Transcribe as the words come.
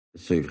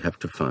So you have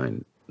to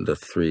find the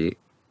 3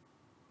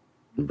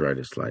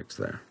 brightest lights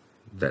there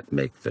that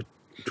make the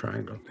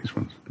triangle. These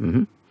ones?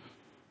 Mm-hmm.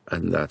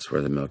 And that's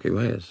where the Milky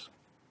Way is.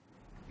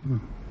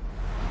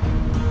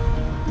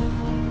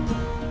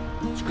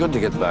 It's good to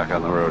get back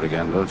on the road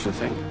again, don't you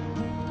think?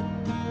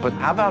 But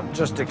how about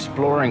just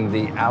exploring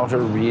the outer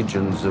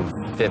regions of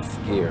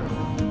 5th gear?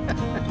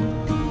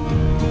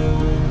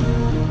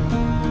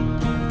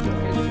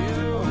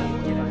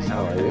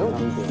 How are you?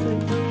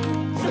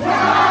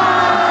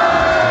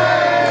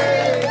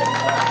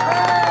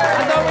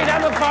 I thought we'd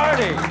have a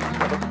party.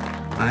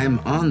 I'm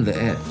on the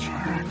edge.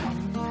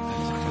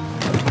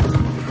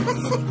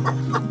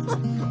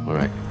 All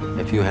right.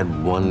 If you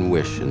had one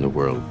wish in the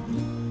world,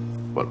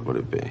 what would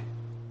it be?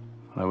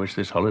 I wish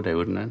this holiday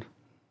wouldn't end.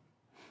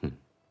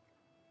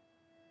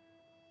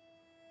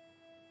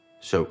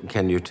 So,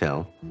 can you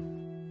tell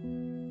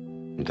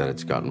that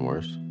it's gotten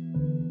worse?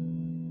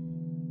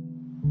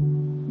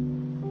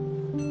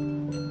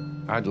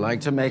 I'd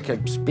like to make a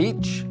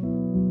speech.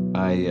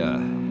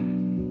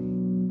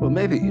 Well,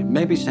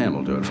 maybe Sam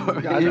will do it for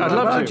me. I'd love to.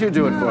 Why don't you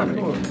do it for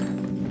me?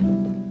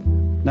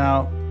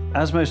 Now,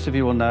 as most of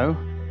you will know,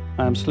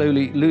 I'm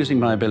slowly losing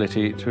my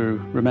ability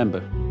to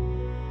remember.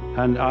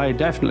 And I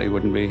definitely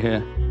wouldn't be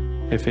here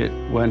if it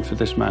weren't for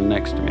this man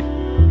next to me.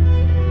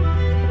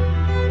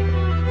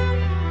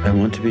 I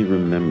want to be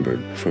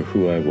remembered for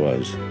who I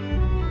was,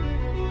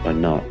 but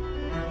not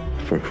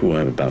for who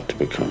I'm about to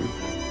become.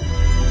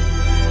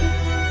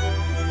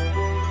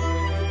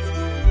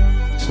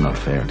 It's not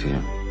fair to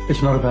you.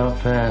 It's not about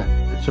fair,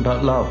 it's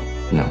about love.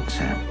 No,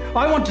 Sam.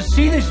 I want to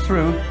see this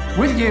through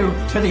with you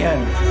to the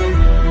end.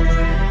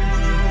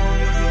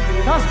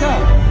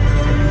 Tusker!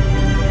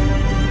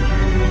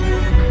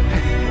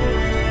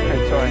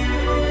 Hey, sorry.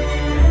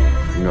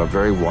 You know, a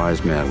very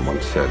wise man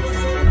once said,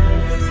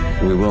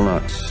 "We will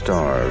not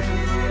starve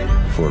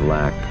for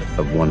lack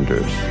of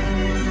wonders,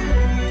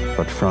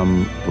 but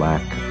from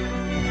lack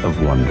of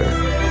wonder."